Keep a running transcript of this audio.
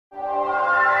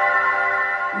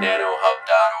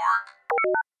www.nanohub.org.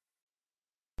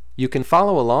 You can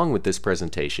follow along with this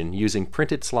presentation using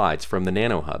printed slides from the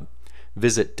NanoHub.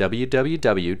 Visit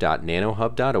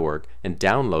www.nanohub.org and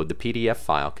download the PDF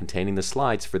file containing the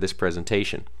slides for this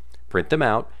presentation. Print them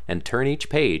out and turn each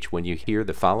page when you hear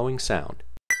the following sound.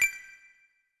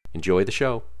 Enjoy the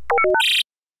show.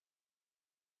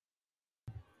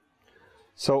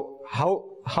 So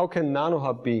how can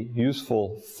nanoHUB be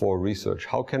useful for research?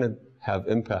 How can it have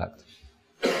impact?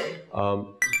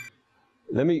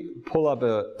 Let me pull up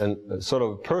a sort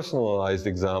of personalized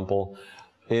example.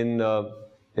 In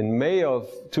May of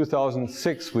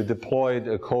 2006, we deployed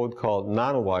a code called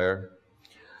nanowire,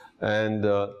 and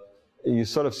you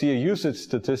sort of see a usage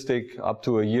statistic up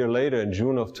to a year later in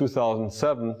June of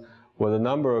 2007, where the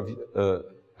number of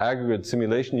aggregate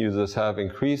simulation users have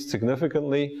increased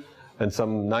significantly, and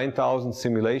some 9,000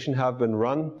 simulations have been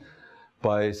run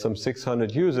by some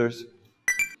 600 users.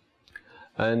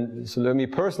 And so let me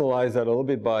personalize that a little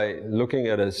bit by looking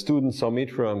at a student,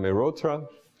 Saumitra Mehrotra.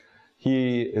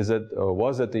 He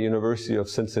was at the University of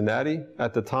Cincinnati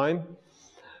at the time,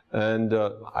 and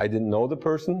I didn't know the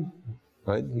person,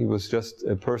 right? He was just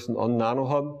a person on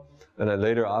nanoHUB, and I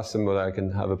later asked him whether I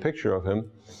can have a picture of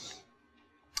him.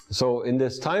 So in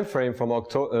this time frame from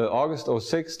August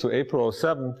 06 to April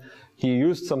 07, he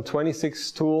used some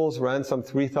 26 tools, ran some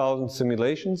 3,000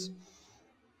 simulations,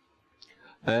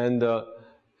 and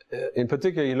in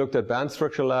particular, he looked at Band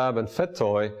Structure Lab and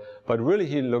FETTOY, but really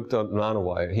he looked at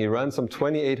nanowire. He ran some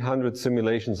 2,800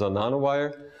 simulations on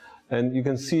nanowire, and you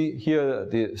can see here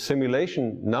the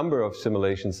number of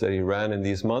simulations that he ran in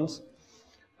these months.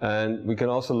 And we can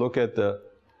also look at the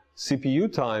CPU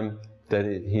time that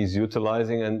he's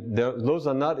utilizing, and those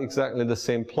are not exactly the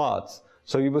same plots.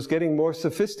 So he was getting more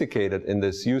sophisticated in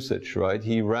this usage, right?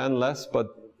 He ran less,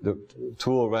 but the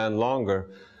tool ran longer.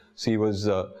 So he was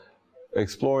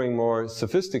exploring more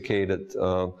sophisticated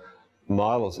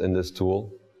models in this tool.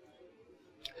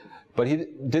 But he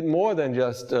did more than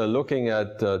just looking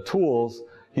at tools.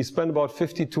 He spent about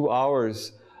 52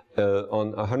 hours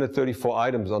on 134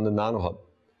 items on the nanoHUB.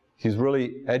 He's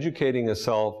really educating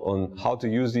himself on how to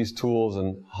use these tools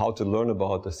and how to learn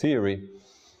about the theory.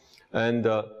 And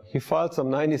he filed some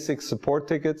 96 support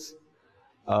tickets.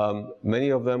 Many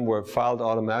of them were filed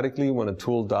automatically when a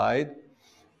tool died.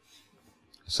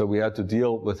 So we had to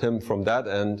deal with him from that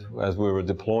end as we were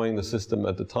deploying the system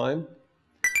at the time.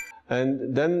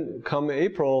 And then come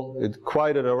April, it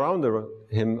quieted around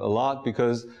him a lot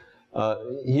because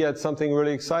he had something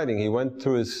really exciting. He went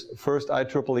to his first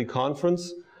IEEE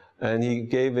conference, and he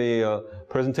gave a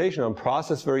presentation on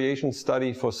process variation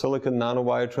study for silicon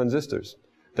nanowire transistors.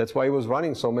 That's why he was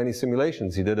running so many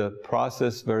simulations. He did a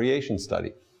process variation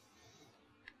study.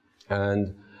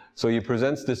 And so he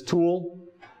presents this tool.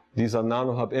 These are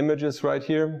nanoHUB images right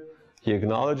here. He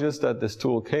acknowledges that this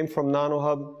tool came from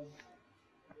nanoHUB,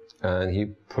 and he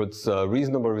puts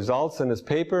reasonable results in his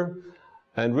paper.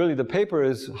 And really the paper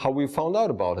is how we found out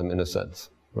about him in a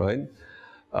sense, right?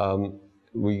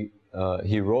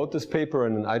 He wrote this paper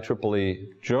in an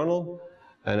IEEE journal,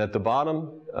 and at the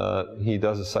bottom he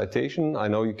does a citation. I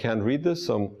know you can't read this,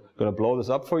 so I'm going to blow this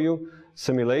up for you.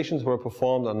 Simulations were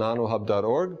performed on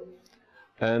nanohub.org.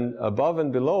 And above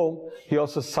and below, he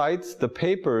also cites the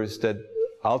papers that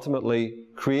ultimately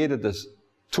created this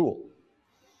tool.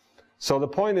 So the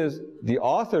point is, the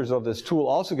authors of this tool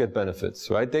also get benefits,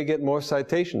 right? They get more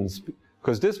citations,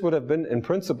 because this would have been, in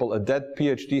principle, a dead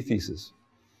PhD thesis,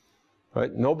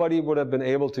 right? Nobody would have been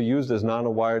able to use this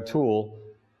nanowire tool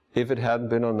if it hadn't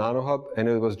been on nanoHUB and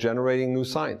it was generating new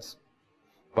science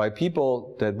by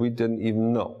people that we didn't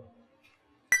even know.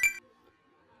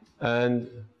 And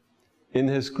in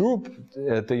his group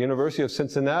at the University of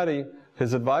Cincinnati,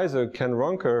 his advisor, Ken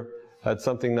Runker, had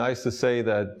something nice to say,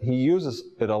 that he uses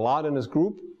it a lot in his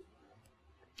group,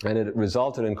 and it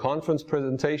resulted in conference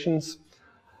presentations.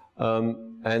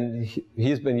 And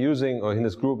he's been using, or in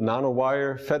his group,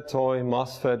 nanowire, FETTOY,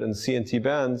 MOSFET, and CNT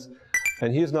bands.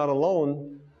 And he's not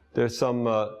alone. There's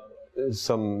some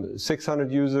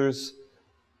 600 users,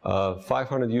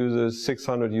 500 users,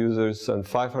 600 users, and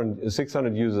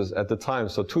 600 users at the time.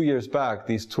 So 2 years back,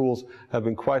 these tools have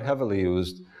been quite heavily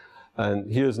used. And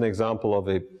here's an example of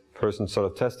a person sort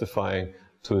of testifying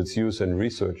to its use in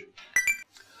research.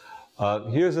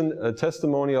 Here's a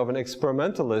testimony of an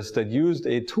experimentalist that used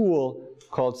a tool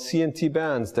called CNT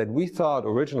bands that we thought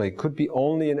originally could be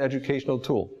only an educational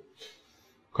tool,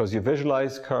 because you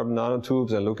visualize carbon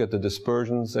nanotubes and look at the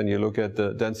dispersions and you look at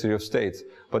the density of states.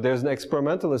 But there's an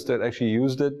experimentalist that actually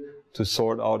used it to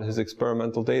sort out his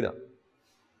experimental data.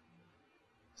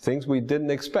 Things we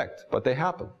didn't expect, but they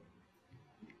happen.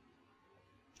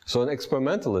 So an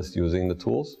experimentalist using the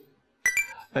tools.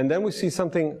 And then we see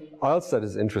something else that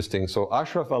is interesting. So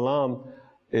Ashraf Alam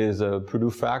is a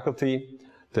Purdue faculty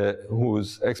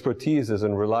whose expertise is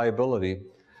in reliability.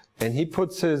 And he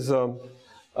puts his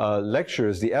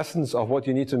lectures, the essence of what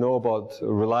you need to know about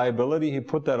reliability, he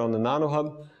put that on the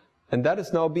nanoHUB. And that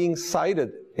is now being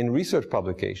cited in research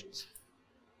publications.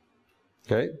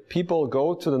 Okay? People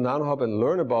go to the nanoHUB and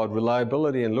learn about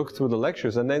reliability and look through the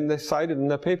lectures, and then they cite it in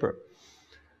their paper.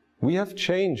 We have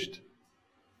changed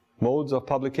modes of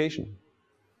publication.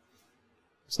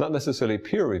 It's not necessarily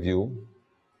peer review,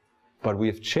 but we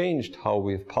have changed how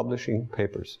we are publishing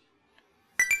papers.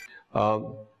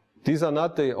 These are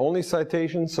not the only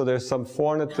citations, so there's some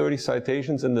 430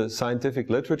 citations in the scientific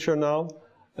literature now,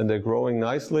 and they're growing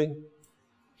nicely.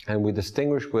 And we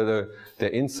distinguish whether they're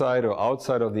inside or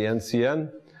outside of the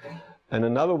NCN. And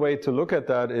another way to look at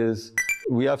that is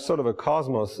we have sort of a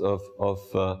cosmos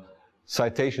of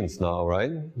citations now,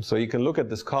 right? So you can look at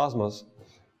this cosmos,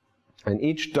 and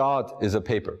each dot is a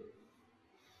paper.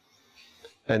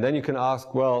 And then you can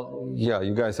ask, well, yeah,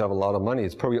 you guys have a lot of money.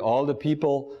 It's probably all the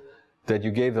people that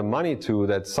you gave the money to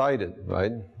that cited,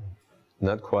 right?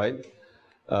 Not quite.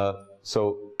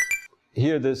 So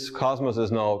here this cosmos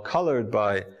is now colored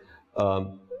by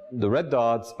the red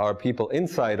dots are people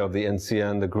inside of the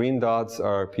NCN, the green dots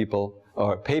are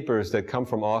papers that come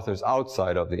from authors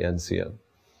outside of the NCN.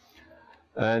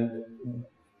 And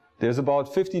there's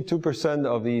about 52%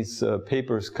 of these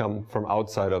papers come from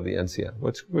outside of the NCN,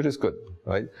 which is good,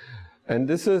 right? And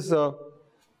this is a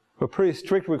pretty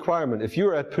strict requirement. If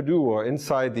you're at Purdue or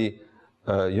inside the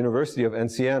University of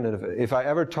NCN, and if I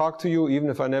ever talk to you, even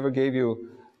if I never gave you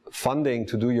funding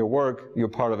to do your work, you're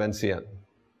part of NCN,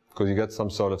 because you get some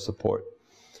sort of support.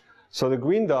 So the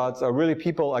green dots are really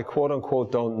people I quote unquote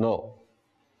don't know,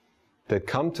 that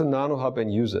come to nanoHUB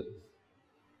and use it.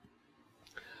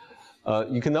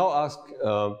 You can now ask,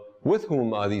 with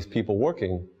whom are these people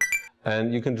working?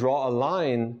 And you can draw a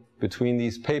line between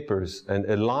these papers, and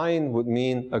a line would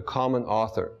mean a common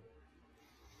author.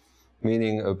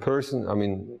 Meaning a person, I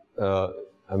mean,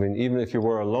 even if you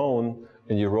were alone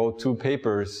and you wrote two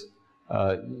papers,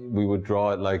 we would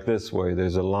draw it like this, where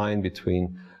there's a line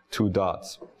between two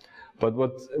dots. But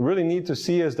what's really neat to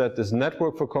see is that this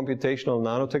network for computational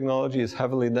nanotechnology is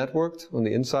heavily networked on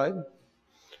the inside.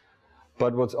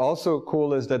 But what's also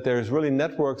cool is that there's really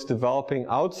networks developing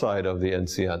outside of the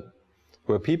NCN,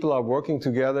 where people are working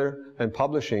together and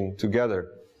publishing together.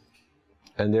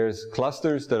 And there's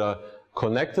clusters that are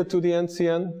connected to the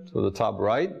NCN, to the top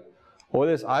right, or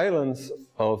there's islands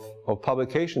of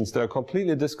publications that are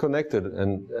completely disconnected,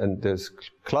 and there's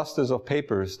clusters of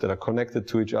papers that are connected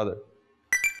to each other.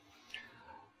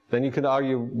 Then you can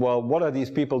argue, well, what are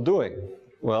these people doing?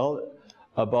 Well,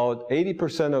 about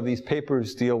 80% of these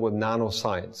papers deal with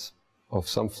nanoscience of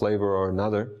some flavor or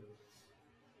another.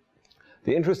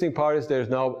 The interesting part is there's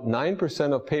now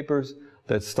 9% of papers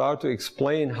that start to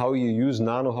explain how you use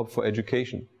nanoHUB for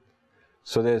education.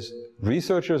 So there's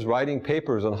researchers writing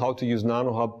papers on how to use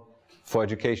nanoHUB for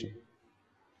education.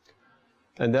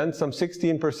 And then some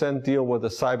 16% deal with the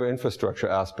cyber infrastructure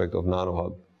aspect of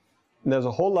nanoHUB. And there's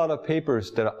a whole lot of papers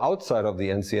that are outside of the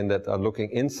NCN that are looking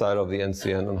inside of the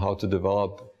NCN on how to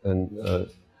develop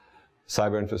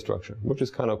cyber infrastructure, which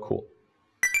is kind of cool.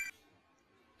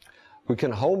 We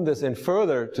can home this in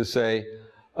further to say,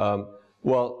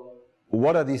 well,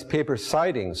 what are these papers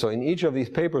citing? So in each of these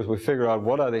papers, we figure out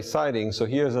what are they citing. So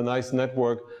here's a nice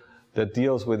network that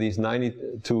deals with these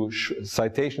 92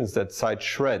 citations that cite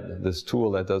Schred, this tool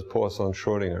that does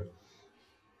Poisson-Schrödinger.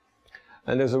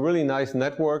 And there's a really nice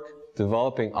network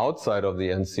developing outside of the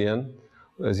NCN,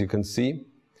 as you can see.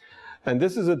 And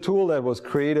this is a tool that was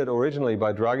created originally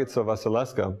by Dragica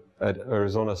Vasileska at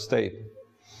Arizona State.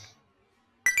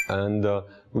 And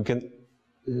we can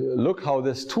look how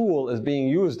this tool is being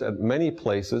used at many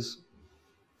places.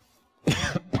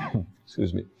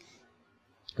 Excuse me.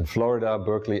 In Florida,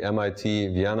 Berkeley,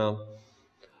 MIT, Vienna,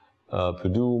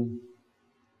 Purdue.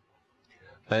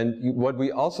 And what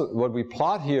we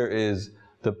plot here is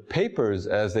the papers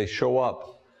as they show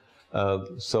up.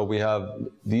 So we have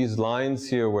these lines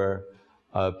here where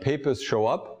papers show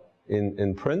up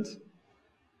in print.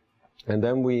 And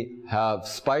then we have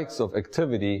spikes of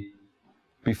activity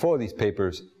before these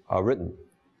papers are written.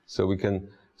 So we can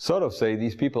sort of say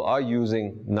these people are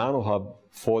using nanoHUB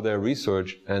for their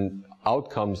research, and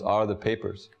outcomes are the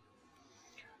papers.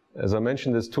 As I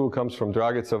mentioned, this tool comes from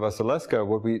Dragica Vasileska.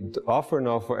 What we offer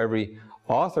now for every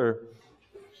author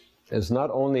is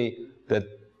not only that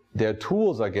their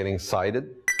tools are getting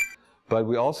cited, but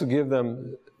we also give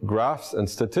them graphs and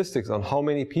statistics on how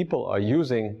many people are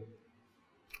using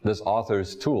this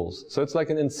author's tools. So it's like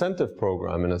an incentive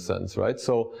program in a sense, right?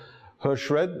 So her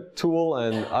Schred tool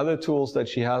and other tools that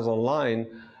she has online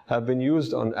have been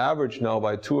used on average now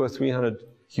by 200 or 300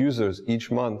 users each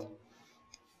month.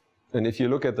 And if you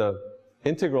look at the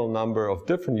integral number of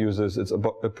different users,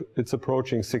 it's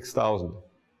approaching 6,000.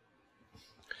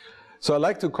 So I'd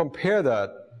like to compare that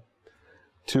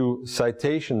to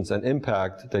citations and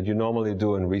impact that you normally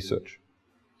do in research.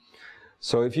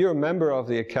 So if you're a member of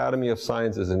the Academy of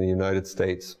Sciences in the United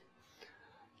States,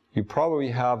 you probably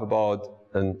have about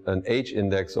an H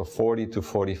index of 40 to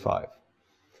 45.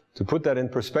 To put that in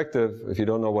perspective, if you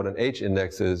don't know what an H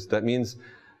index is, that means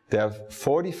there are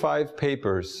 45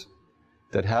 papers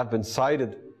that have been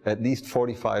cited at least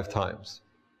 45 times.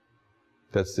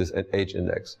 That's this H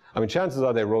index. I mean, chances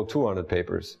are they wrote 200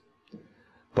 papers.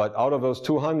 But out of those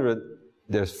 200,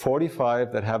 there's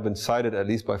 45 that have been cited at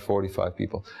least by 45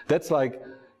 people. That's like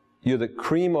you're the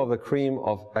cream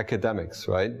of academics,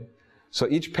 right? So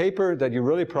each paper that you're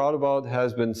really proud about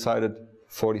has been cited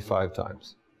 45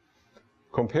 times.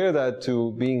 Compare that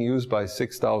to being used by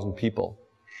 6,000 people.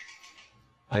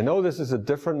 I know this is a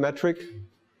different metric,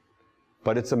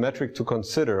 but it's a metric to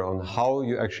consider on how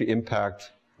you actually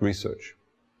impact research.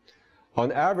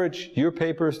 On average, your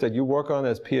papers that you work on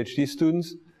as PhD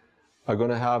students are going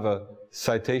to have a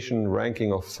citation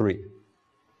ranking of 3.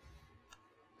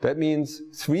 That means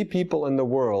 3 people in the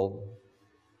world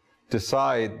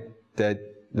decide that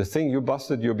the thing you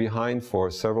busted your behind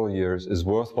for several years is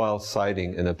worthwhile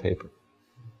citing in a paper.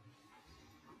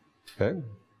 Okay?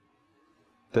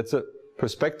 That's a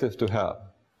perspective to have.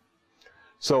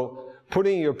 So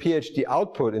putting your PhD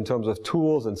output in terms of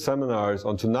tools and seminars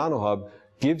onto nanoHUB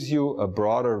gives you a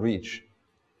broader reach.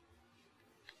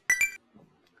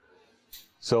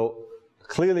 So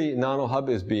clearly nanoHUB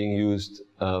is being used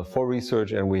for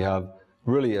research, and we have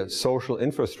really a social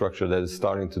infrastructure that is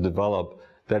starting to develop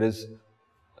that is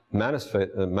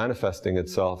manifesting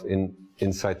itself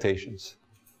in citations.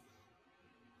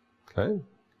 Okay?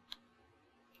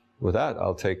 With that,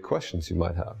 I'll take questions you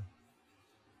might have.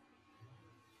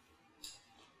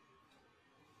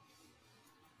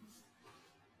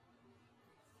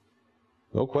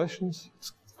 No questions?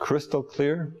 It's crystal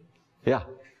clear? Yeah.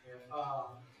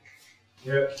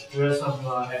 There are some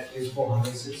at least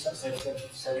 400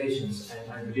 citations,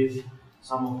 and I believe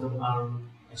some of them are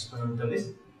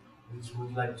experimentalists, which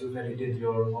would like to validate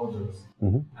your models.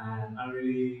 And I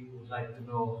really would like to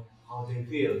know how they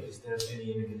feel. Is there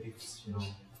any negatives,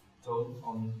 tone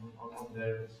on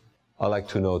their? I like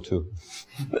to know too.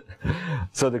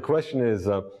 So the question is,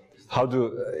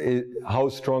 how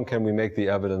strong can we make the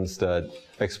evidence that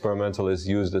experimentalists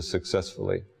use this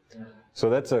successfully? Yeah. So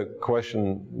that's a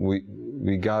question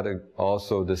we got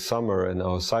also this summer in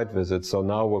our site visit. So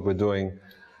now what we're doing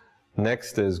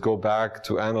next is go back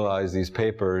to analyze these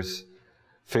papers,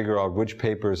 figure out which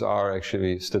papers are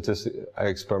actually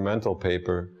experimental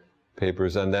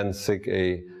papers, and then seek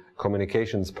a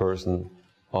communications person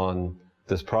on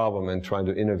this problem and trying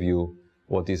to interview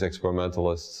what these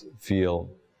experimentalists feel.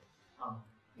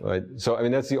 Right? So, I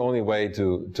mean, that's the only way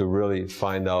to really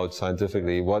find out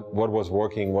scientifically what was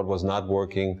working, what was not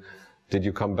working. Did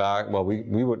you come back? Well,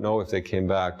 we would know if they came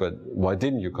back, but why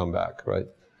didn't you come back, right?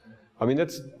 I mean,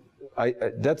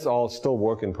 that's all still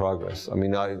work in progress. I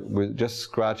mean, we're just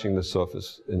scratching the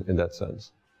surface in that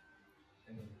sense.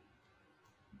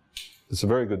 It's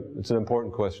an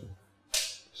important question,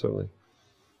 certainly.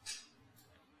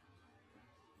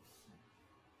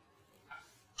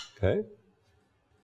 Okay.